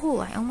so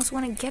cool. I almost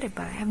want to get it,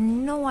 but I have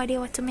no idea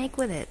what to make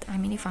with it. I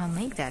mean, if I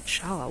make that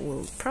shawl, I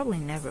will probably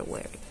never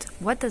wear it.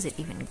 What does it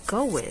even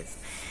go with?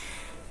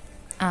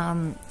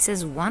 It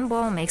says one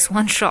ball makes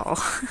one shawl.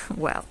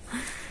 Well,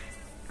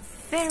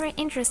 very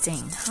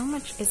interesting. How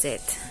much is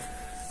it?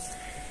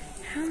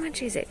 How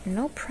much is it?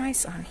 No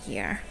price on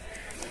here.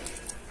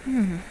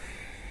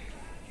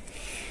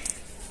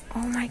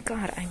 Oh my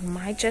god, I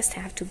might just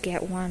have to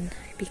get one,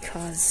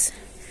 because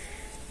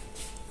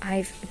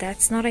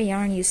that's not a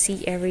yarn you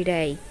see every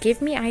day.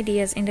 Give me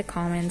ideas in the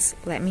comments.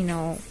 Let me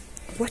know.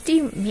 What do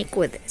you make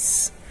with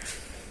this?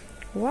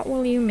 What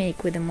will you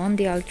make with the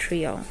Mondial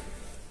Trio?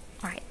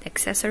 Alright,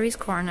 accessories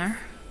corner.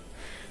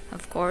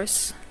 Of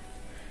course,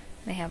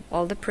 they have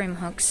all the prim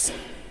hooks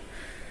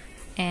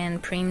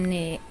and prim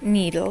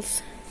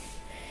needles.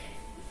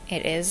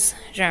 It is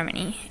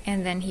Germany.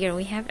 And then here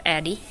we have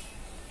Eddie.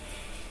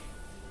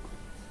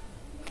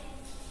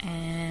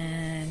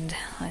 And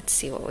let's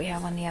see what we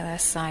have on the other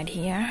side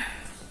here.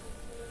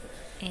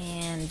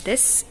 And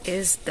this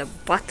is the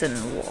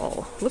button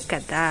wall. Look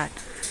at that.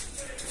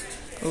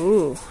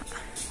 Ooh,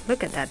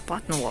 look at that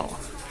button wall.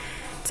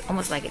 It's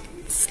almost like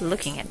it's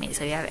looking at me.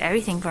 So you have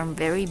everything from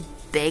very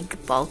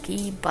big,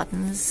 bulky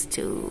buttons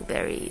to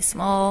very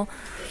small,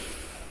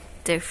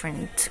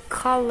 different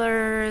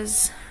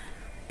colors,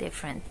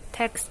 different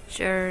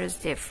textures,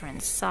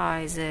 different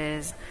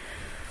sizes.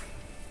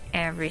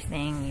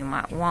 Everything you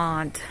might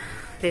want.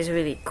 There's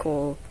really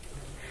cool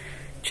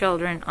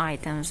children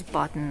items,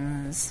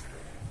 buttons.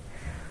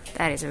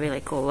 That is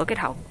really cool. Look at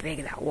how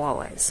big that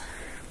wall is.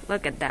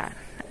 Look at that.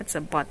 That's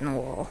a button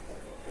wall.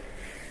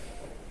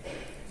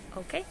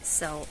 Okay,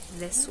 so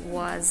this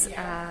was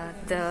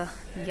the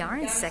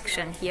yarn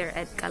section here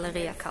at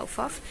Galleria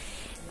Kaufhof,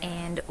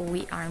 and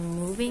we are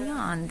moving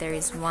on. There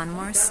is one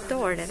more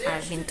store that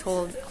I've been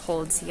told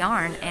holds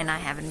yarn and I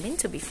haven't been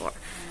to before.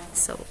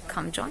 So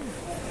come join.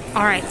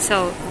 Alright,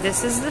 so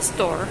this is the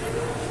store.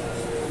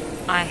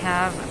 I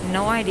have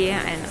no idea,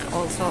 and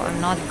also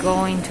I'm not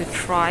going to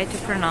try to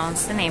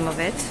pronounce the name of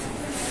it.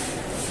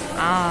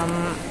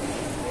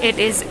 It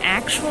is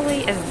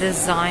actually a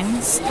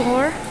design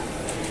store,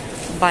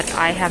 but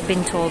I have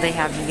been told they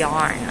have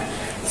yarn.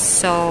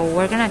 So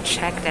we're gonna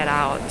check that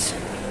out.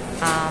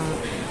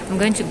 I'm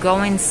going to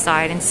go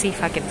inside and see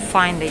if I can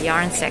find the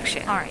yarn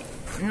section. Alright,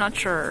 I'm not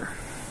sure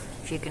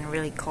if if you can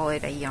really call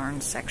it a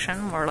yarn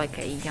section, more like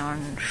a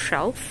yarn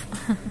shelf.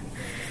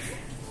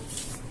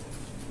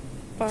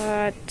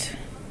 But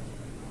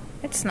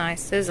it's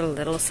nice. There's a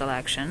little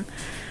selection.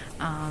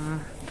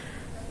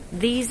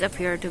 These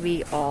appear to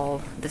be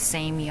all the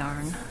same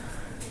yarn,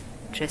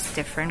 just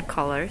different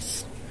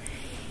colors,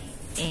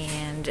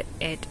 and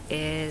it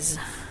is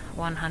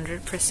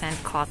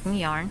 100% cotton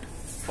yarn,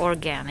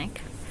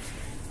 organic,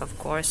 of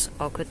course,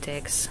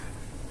 Okutix,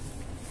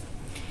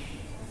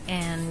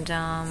 and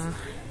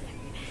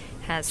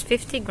has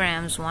 50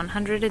 grams,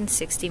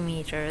 160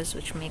 meters,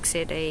 which makes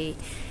it a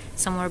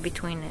somewhere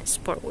between a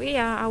sport.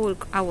 Yeah,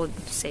 I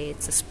would say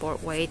it's a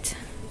sport weight.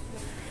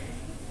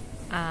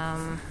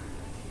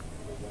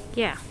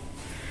 Yeah,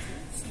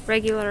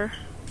 regular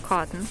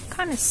cotton,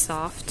 kind of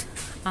soft.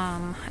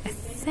 I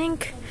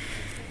think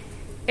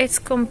it's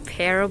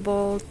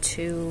comparable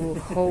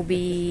to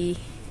Hobie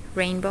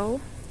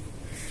Rainbow.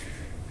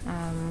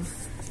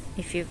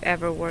 If you've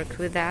ever worked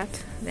with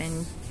that,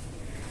 then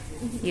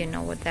you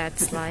know what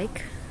that's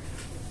like.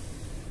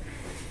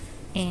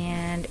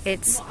 And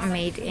it's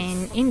made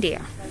in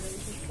India.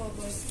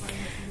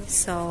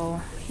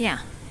 So yeah,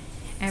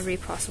 every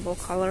possible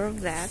color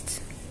of that.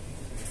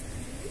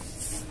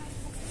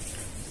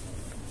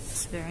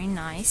 It's very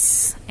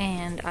nice,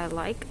 and I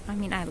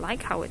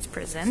like how it's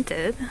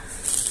presented.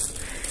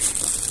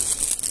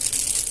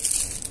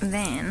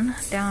 Then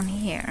down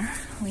here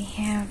we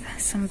have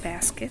some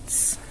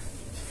baskets.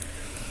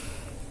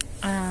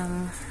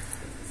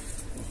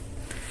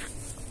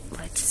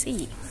 Let's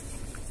see.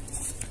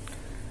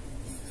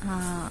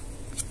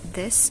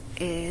 This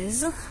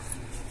is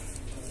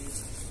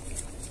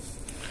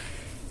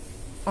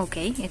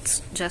okay.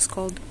 It's just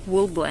called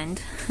Wool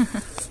Blend.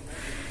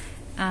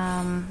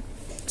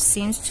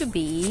 Seems to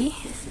be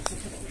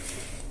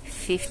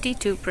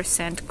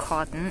 52%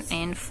 cotton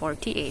and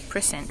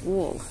 48%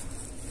 wool.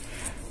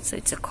 So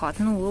it's a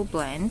cotton wool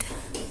blend.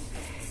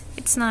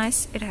 It's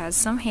nice. It has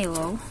some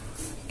halo.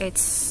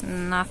 It's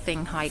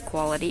nothing high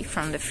quality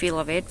from the feel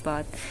of it,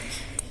 but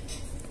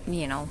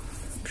you know,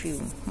 if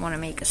you want to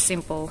make a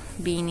simple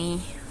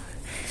beanie,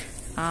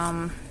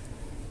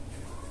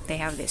 they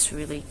have this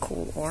really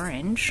cool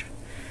orange.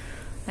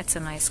 That's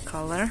a nice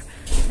color.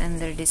 Then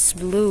there's this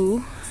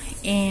blue,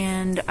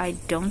 and I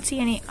don't see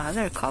any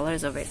other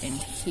colors of it in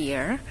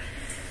here.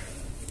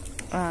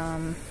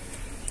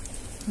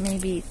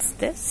 Maybe it's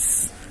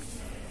this.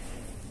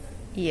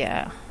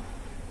 Yeah,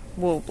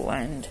 Wool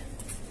Blend.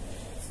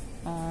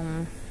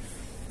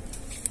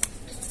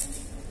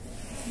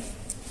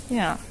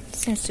 Yeah,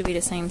 seems to be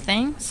the same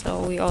thing.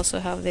 So we also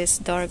have this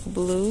dark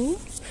blue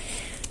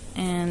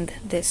and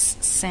this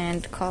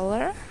sand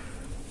color,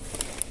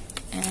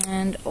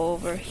 and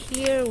over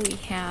here we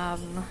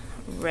have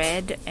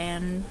red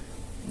and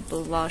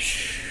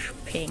blush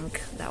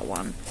pink, that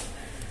one.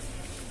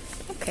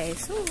 Okay,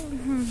 so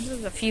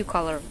there's a few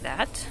color of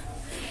that.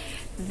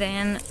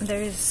 Then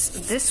there's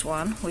this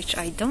one, which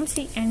I don't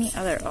see any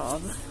other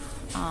of,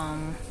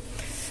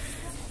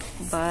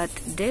 but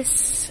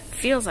this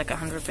feels like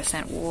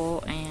 100%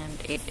 wool,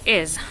 and it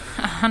is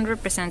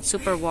 100%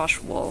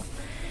 superwash wool.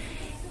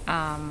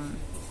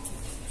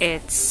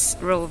 It's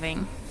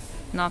roving,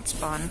 not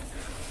spun.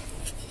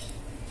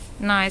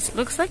 Nice.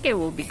 Looks like it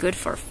will be good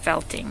for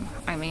felting.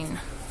 I mean,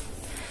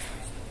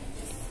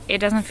 it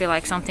doesn't feel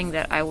like something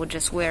that I would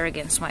just wear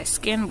against my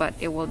skin, but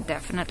it will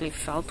definitely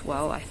felt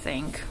well, I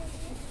think.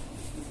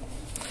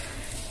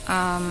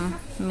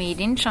 Made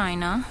in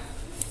China.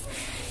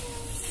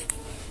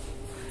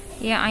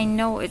 Yeah, I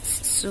know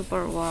it's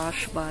super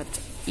wash, but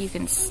you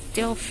can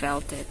still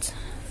felt it.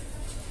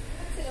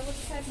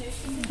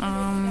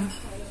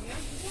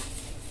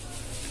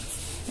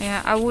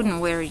 Yeah, I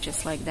wouldn't wear it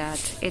just like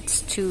that.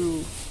 It's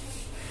too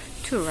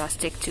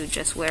rustic to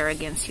just wear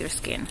against your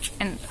skin.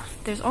 And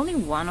there's only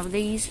one of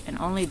these and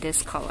only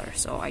this color,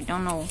 so I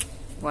don't know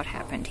what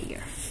happened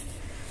here.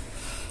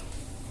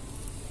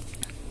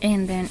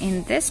 And then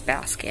in this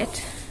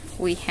basket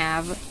we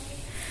have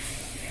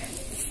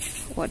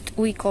what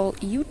we call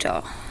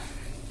Utah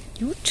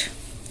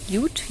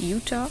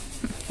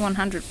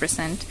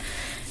 100%.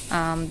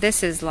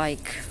 This is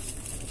like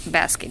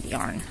basket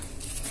yarn.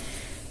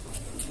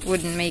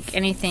 Wouldn't make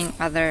anything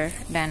other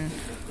than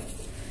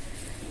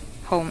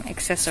home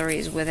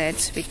accessories with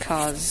it,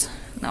 because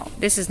no,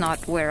 this is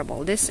not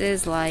wearable. This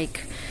is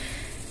like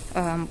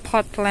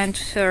pot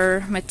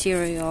planter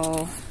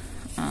material,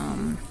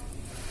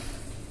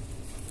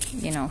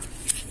 you know,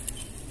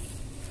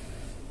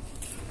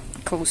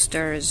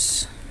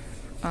 coasters,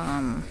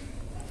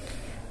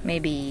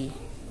 maybe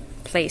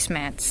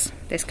placemats,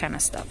 this kind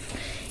of stuff.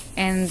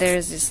 And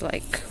there's this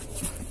like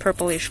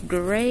purplish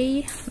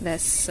gray,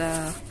 this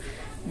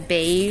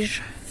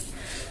beige,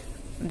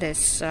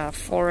 this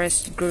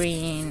forest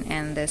green,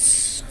 and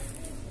this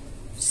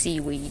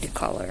seaweed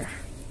color.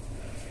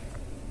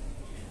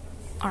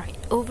 Alright,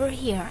 over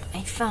here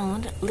I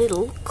found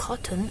little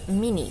cotton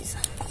minis.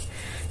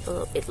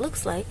 So it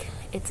looks like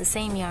it's the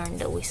same yarn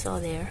that we saw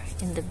there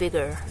in the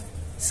bigger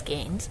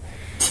skeins,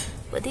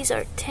 but these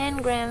are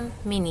 10-gram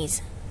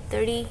minis.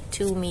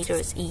 32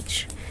 meters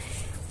each.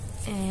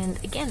 And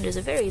again, there's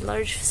a very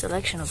large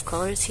selection of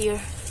colors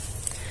here.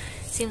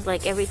 Seems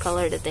like every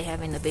color that they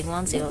have in the big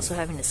ones, they also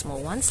have in the small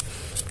ones.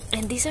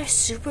 And these are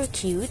super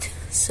cute.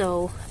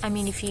 So, I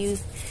mean, if you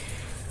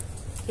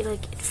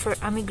like it for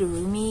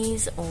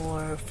amigurumis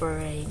or for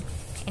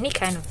any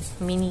kind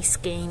of mini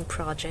skein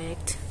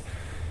project,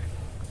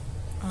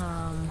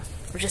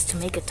 or just to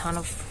make a ton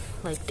of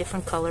like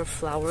different color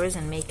flowers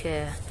and make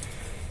a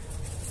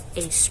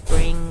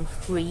spring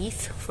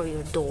wreath for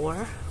your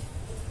door,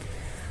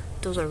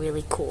 those are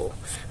really cool.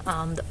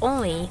 The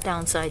only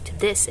downside to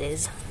this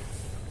is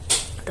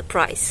the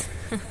price.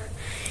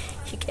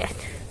 You get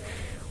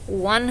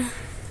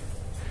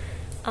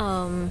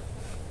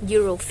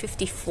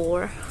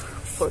 €1.54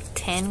 for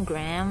 10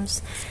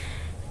 grams.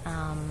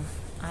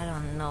 I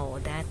don't know,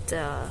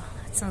 that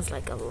sounds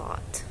like a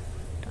lot,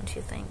 don't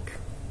you think?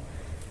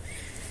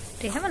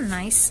 They have a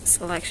nice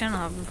selection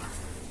of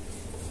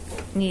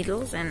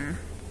needles and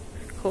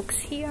hooks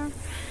here.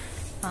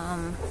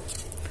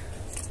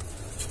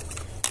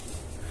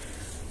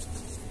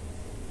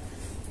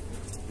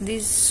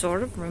 These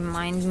sort of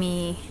remind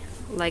me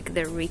like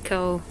the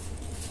Rico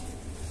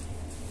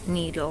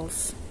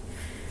needles.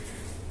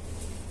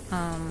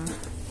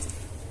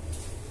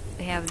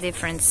 They have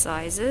different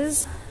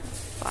sizes: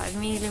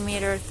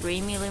 5mm,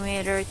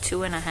 3mm,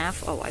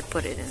 2.5. Oh, I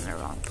put it in the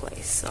wrong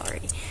place,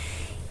 sorry.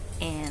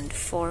 And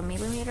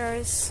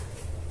 4mm.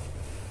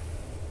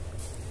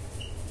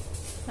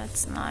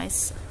 That's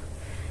nice.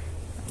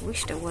 I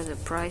wish there was a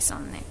price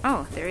on there.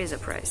 Oh, there is a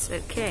price.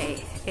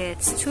 Okay,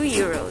 it's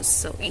 €2.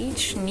 So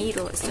each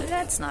needle is,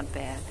 that's not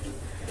bad.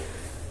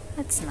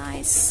 That's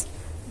nice.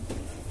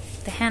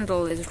 The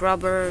handle is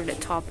rubber, the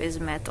top is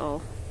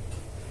metal.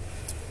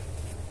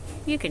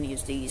 You can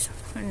use these,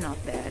 they're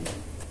not bad.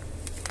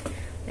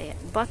 They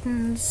have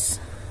buttons.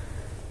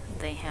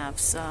 They have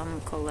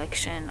some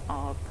collection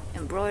of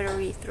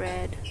embroidery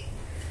thread.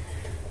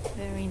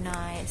 Very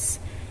nice.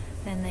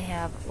 Then they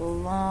have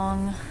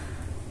long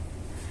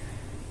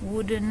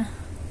wooden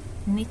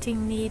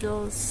knitting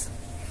needles,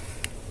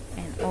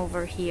 and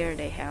over here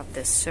they have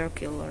the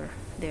circular.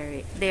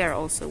 They are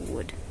also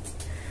wood.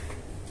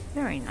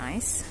 Very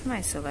nice,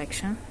 nice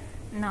selection.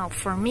 Now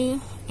for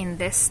me, in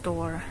this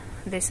store,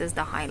 this is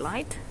the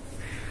highlight.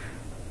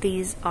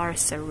 These are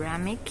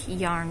ceramic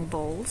yarn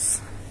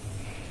bowls,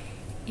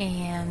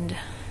 and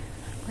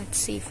let's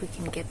see if we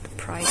can get the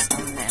price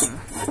on them.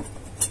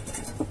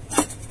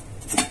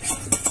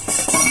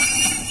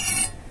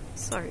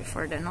 Sorry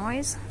for the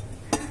noise.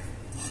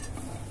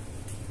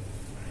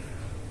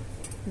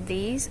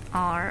 These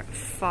are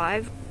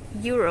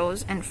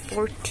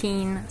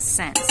 €5.14.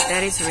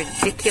 That is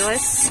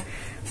ridiculous.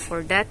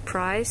 For that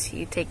price,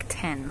 you take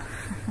 10.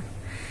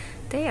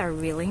 They are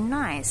really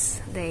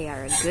nice. They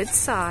are a good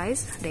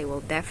size. They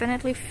will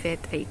definitely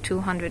fit a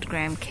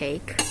 200-gram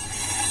cake,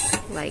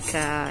 like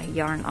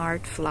Yarn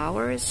Art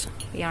Flowers,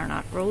 Yarn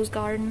Art Rose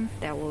Garden.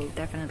 That will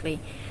definitely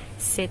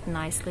sit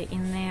nicely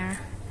in there.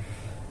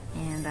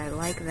 And I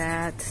like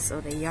that,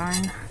 so the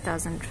yarn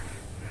doesn't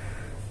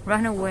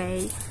run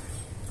away.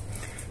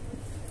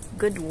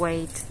 Good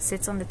weight,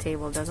 sits on the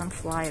table, doesn't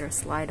fly or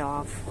slide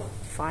off.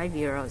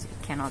 €5, you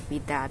cannot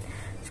beat that.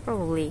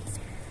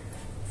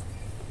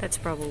 That's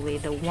probably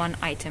the one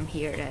item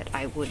here that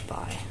I would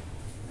buy.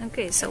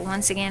 Okay, so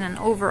once again, an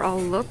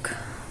overall look.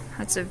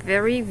 It's a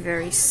very,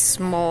 very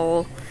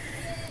small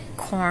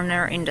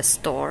corner in the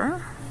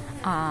store.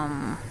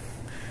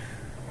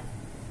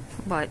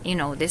 But you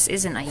know, this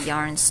isn't a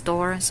yarn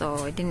store,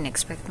 so I didn't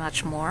expect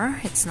much more.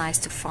 It's nice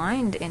to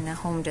find in a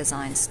home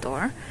design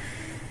store.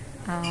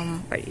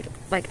 But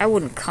like, I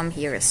wouldn't come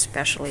here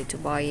especially to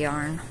buy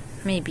yarn.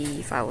 Maybe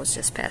if I was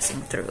just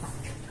passing through.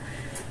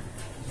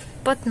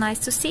 But nice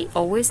to see.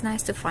 Always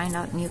nice to find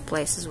out new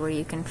places where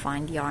you can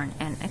find yarn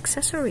and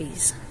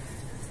accessories.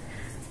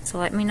 So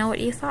let me know what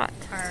you thought.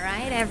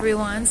 Alright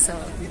everyone, so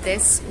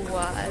this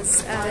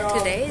was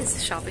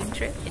today's shopping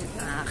trip in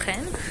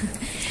Aachen.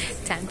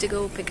 Time to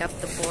go pick up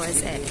the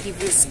boys at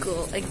Hebrew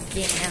school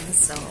again,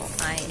 so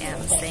I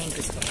am saying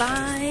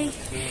goodbye.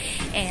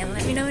 And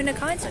let me know in the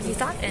comments what you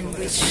thought and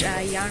which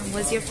yarn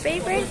was your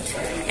favorite.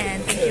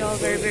 And thank you all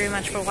very, very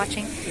much for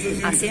watching.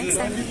 I'll see you next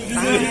time.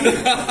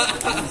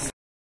 Bye!